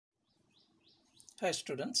Hi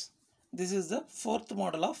students, this is the fourth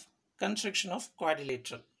model of construction of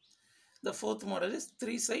quadrilateral. The fourth model is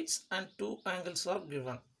 3 sides and 2 angles are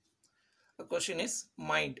given. The question is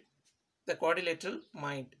mind. The quadrilateral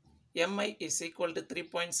mind. MI is equal to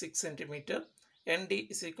 3.6 centimeter, ND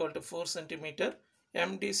is equal to 4 centimeter,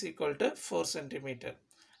 MD is equal to 4 centimeter,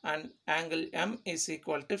 and angle M is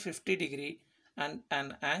equal to 50 degree and an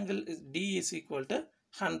angle D is equal to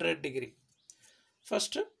 100 degree.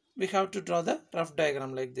 First, we have to draw the rough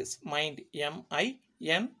diagram like this. Mind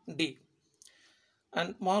MIND and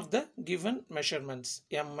mark the given measurements.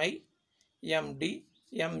 MI, MD,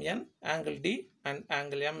 MN, angle D and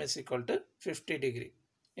angle M is equal to 50 degree.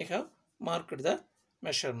 We have marked the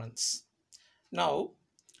measurements. Now,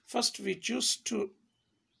 first we choose to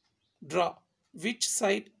draw which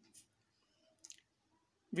side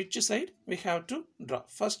we have to draw.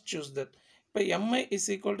 First choose that. இப்போ MI is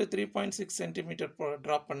equal to 3.6 centimeter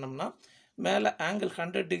draw பண்ணோம்னா மேலே angle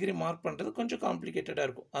 100 degree mark பண்ணுறது கொஞ்சம் காம்ப்ளிகேட்டடாக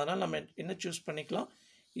இருக்கும். அதனால் நம்ம என்ன choose பண்ணிக்கலாம்,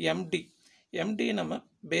 எம்டி நம்ம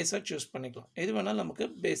பேஸாக சூஸ் பண்ணிக்கலாம். எது வேணாலும் நமக்கு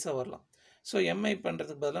பேஸாக வரலாம். ஸோ MI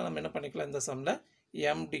பண்ணுறதுக்கு பதிலாக நம்ம என்ன பண்ணிக்கலாம், இந்த சம்மில்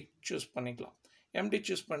MD சூஸ் பண்ணிக்கலாம். MD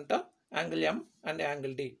சூஸ் பண்ணிட்டா angle M and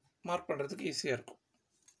angle D mark பண்ணுறதுக்கு ஈஸியாக இருக்கும்.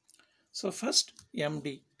 So first MD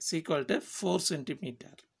is equal to 4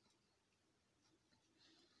 centimeter.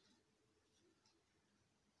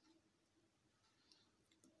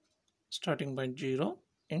 Starting point 0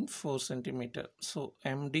 in 4 centimeter. So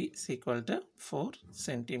MD is equal to 4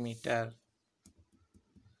 centimeter.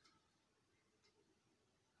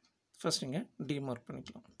 First இங்க D மார்க்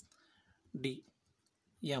பண்ணிக்கலாம். D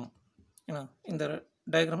M இந்த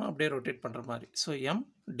diagram அப்படியே rotate பண்ற மாதிரி. So M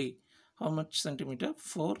D how much centimeter?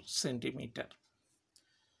 4 centimeter.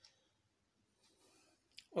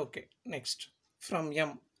 Okay, next from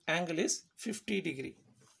M angle is 50 degree.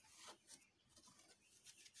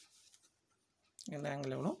 இந்த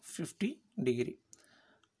angle எவ்வளோ 50 degree.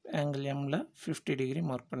 angle Mல 50 degree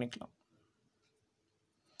mark பண்ணிக்கலாம்.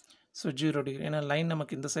 So 0 degree ஏன்னா லைன்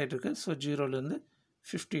நமக்கு இந்த சைடு இருக்குது. ஸோ 0லேருந்து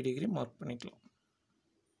 50 degree மார்க் பண்ணிக்கலாம்.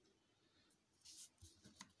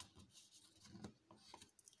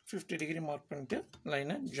 50 degree மார்க் பண்ணிட்டு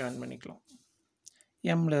லைனை ஜாயின் பண்ணிக்கலாம்.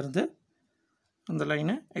 எம்லேருந்து அந்த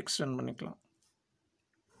லைனை எக்ஸ்டெண்ட் பண்ணிக்கலாம்.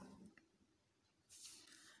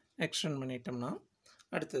 எக்ஸ்டெண்ட் பண்ணிட்டோம்னா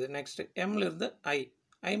அடுத்தது நெக்ஸ்ட் எம்லேருந்து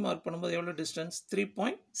ஐ மார்க் பண்ணும்போது எவ்வளோ distance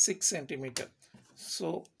 3.6 centimeter. So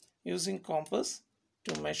using compass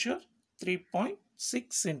to measure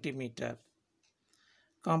 3.6 centimeter.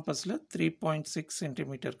 காம்பஸில் 3.6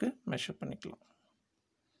 centimeterக்கு measure பண்ணிக்கலாம்.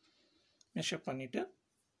 மெஷர் பண்ணிவிட்டு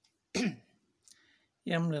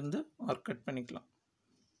எம்லேருந்து ஆர்க் கட் பண்ணிக்கலாம்.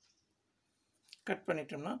 கட்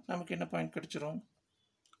பண்ணிட்டோம்னா நமக்கு என்ன பாயிண்ட் கிடச்சிரும்,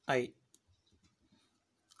 ஐ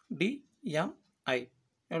DMI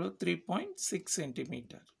எவ்வளோ 3.6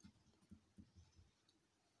 centimeter.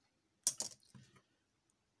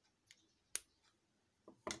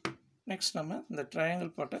 நெக்ஸ்ட் நம்ம இந்த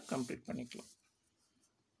ட்ரையாங்கிள் பார்ட்டை கம்ப்ளீட் பண்ணிக்கலாம்.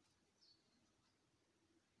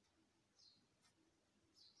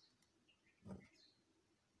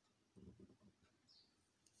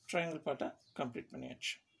 ட்ரையாங்கிள் பார்ட்டை கம்ப்ளீட்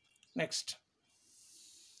பண்ணியாச்சு. நெக்ஸ்ட்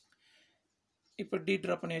இப்போ D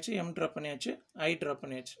ட்ரா பண்ணியாச்சு, M ட்ரா பண்ணியாச்சு, I ட்ரா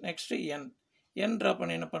பண்ணியாச்சு. நெக்ஸ்ட்டு N ட்ரா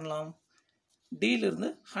பண்ணி என்ன பண்ணலாம், Dலேருந்து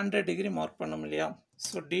 100 டிகிரி மார்க் பண்ணோம் இல்லையா.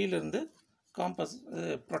 ஸோ Dலேருந்து காம்பஸ்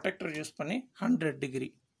ப்ரொடெக்டர் யூஸ் பண்ணி 100 டிகிரி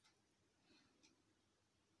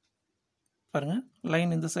பாருங்கள்.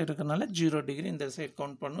 லைன் இந்த சைடு இருக்கிறதுனால 0 டிகிரி இந்த சைடு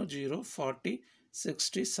கவுண்ட் பண்ணும். 0, 40,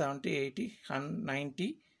 60, 70, 80, 90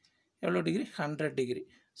 எவ்வளோ degree 100 degree.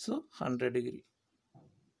 So 100 degree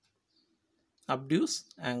obtuse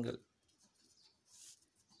angle.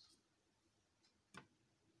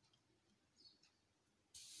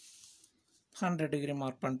 Hundred degree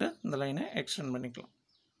mark பண்ணிட்டு இந்த லைனை எக்ஸ்டெண்ட் பண்ணிக்கலாம்.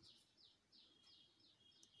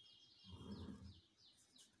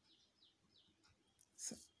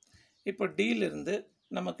 இப்போ Dலேருந்து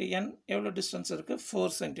நமக்கு N எவ்வளோ டிஸ்டன்ஸ் இருக்குது 4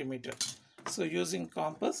 centimeter. So using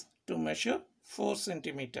compass to measure 4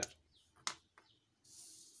 centimeter.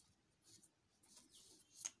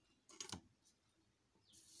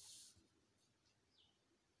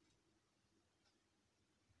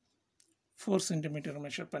 Four centimetre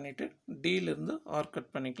measure பண்ணிவிட்டு Dலேருந்து ஆர்க் கட்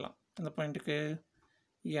பண்ணிக்கலாம். இந்த பாயிண்ட்டுக்கு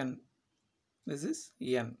N, this is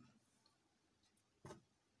N.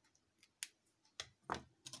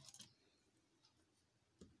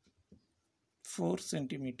 Four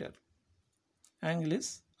centimetre. angle is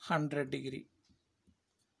 100 degree.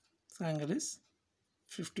 angle is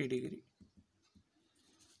 50 degree.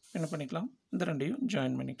 என்ன பண்ணிக்கலாம், இந்த ரெண்டையும்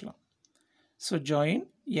ஜாயின் பண்ணிக்கலாம். So join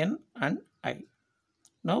N and I.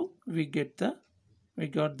 Now we got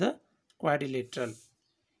the quadrilateral.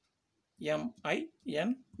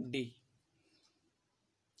 M-I-N-D.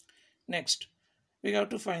 Next, we have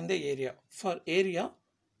to find the area. For area,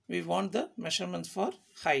 we want the measurements for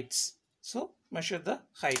heights. So, measure the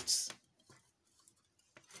heights.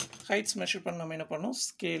 Heights measure பண்ண நம்ம என்ன பண்ணோம்,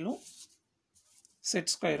 ஸ்கேலும்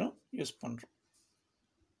set ஸ்கொயரும் use பண்ணுறோம்.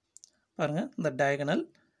 பாருங்கள், இந்த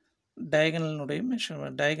டயகனலுடைய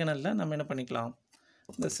measurement, டயகனலில் நம்ம என்ன பண்ணிக்கலாம்,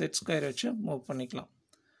 இந்த செட் ஸ்கொயர் வச்சு மூவ் பண்ணிக்கலாம்.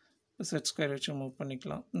 செட் ஸ்கொயர் வச்சு மூவ்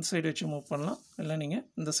பண்ணிக்கலாம். இந்த சைடு வச்சு மூவ் பண்ணலாம், இல்லை நீங்கள்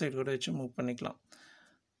இந்த சைடு கூட வச்சு மூவ் பண்ணிக்கலாம்.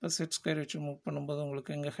 இப்போ செட் ஸ்கொயர் வச்சு மூவ் பண்ணும்போது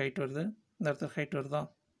உங்களுக்கு எங்கே ஹைட் வருது, இந்த இடத்துல ஹைட் வருதா?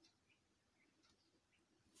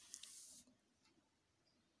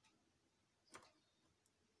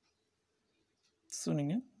 ஸோ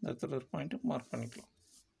நீங்கள் இந்த இடத்துல ஒரு பாயிண்ட்டு மார்க் பண்ணிக்கலாம்.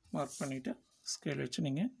 மார்க் பண்ணிவிட்டு ஸ்கேல் வச்சு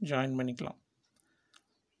நீங்கள் ஜாயின் பண்ணிக்கலாம்.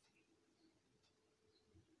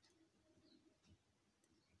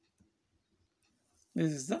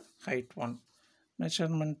 This is the height 1.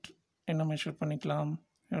 Measurement என்ன மெஷர் பண்ணிக்கலாம்,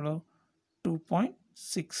 எவ்வளோ,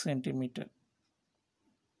 2.6 centimeter.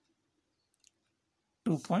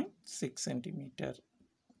 2.6 centimeter.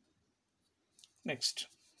 Next,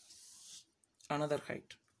 another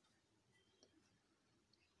height.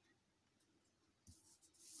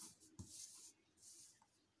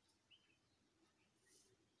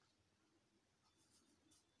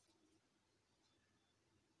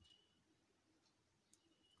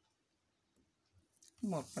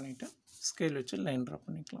 Mark பண்ணிவிட்டு ஸ்கேல் வச்சு லைன் ட்ரா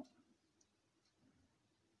பண்ணிக்கலாம்.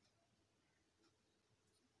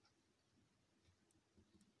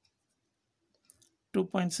 டூ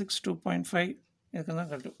 2.5 இதுக்கு தான்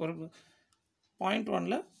கரெக்டு. ஒரு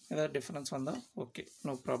 0.1 ஏதாவது டிஃப்ரென்ஸ் வந்தால் ஓகே,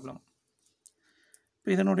 நோ ப்ராப்ளம்.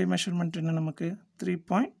 இப்போ இதனுடைய மெஷர்மெண்ட் என்ன, நமக்கு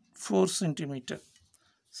 3.4 centimetre.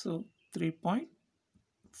 So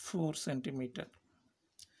 3.4 centimetre.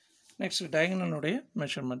 Next டயகனலுடைய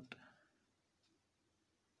measurement.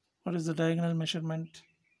 What is the diagonal measurement?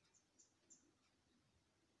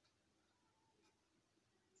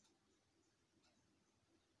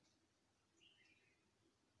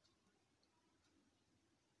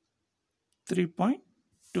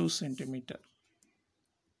 (3.2 centimeter).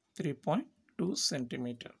 3.2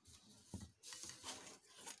 centimeter.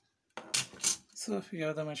 So if you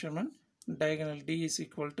have the measurement, diagonal D is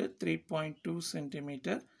equal to 3.2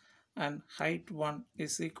 centimeter and height 1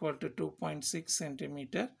 is equal to 2.6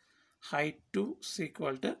 centimeter. Height 2 is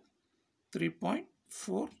equal to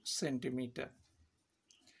 3.4 centimeter.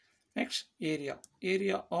 Next, area.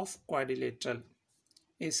 Area of quadrilateral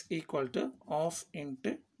is equal to half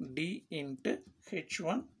into D into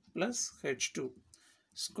H1 plus H2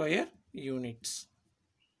 square units.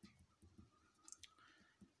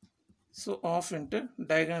 So half into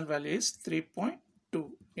diagonal value is 3.2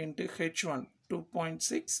 into H1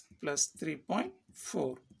 2.6 plus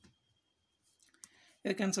 3.4.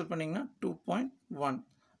 இதை cancel பண்ணிங்கன்னா 2.1.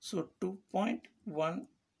 So 2.1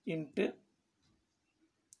 into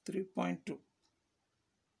 3.2.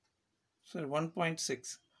 Sorry,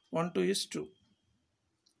 1.6. 1 2 is 2.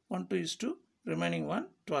 1 2 is 2. Remaining 1,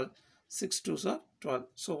 12. 6 2s are 12.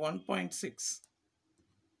 So 1.6.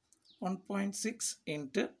 1.6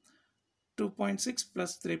 into 2.6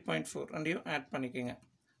 plus 3.4. And you add பண்ணிக்கங்க.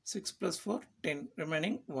 6 plus 4, 10.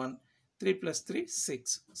 Remaining 1. 3 plus 3,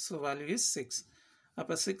 6. So value is 6.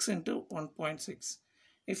 Upper 6 into 1.6.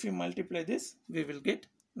 If you multiply this, we will get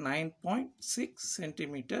 9.6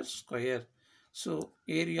 centimeter square. So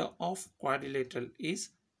area of quadrilateral is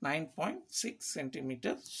 9.6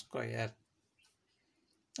 centimeter square.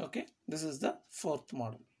 Okay, this is the fourth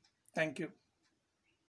model. Thank you.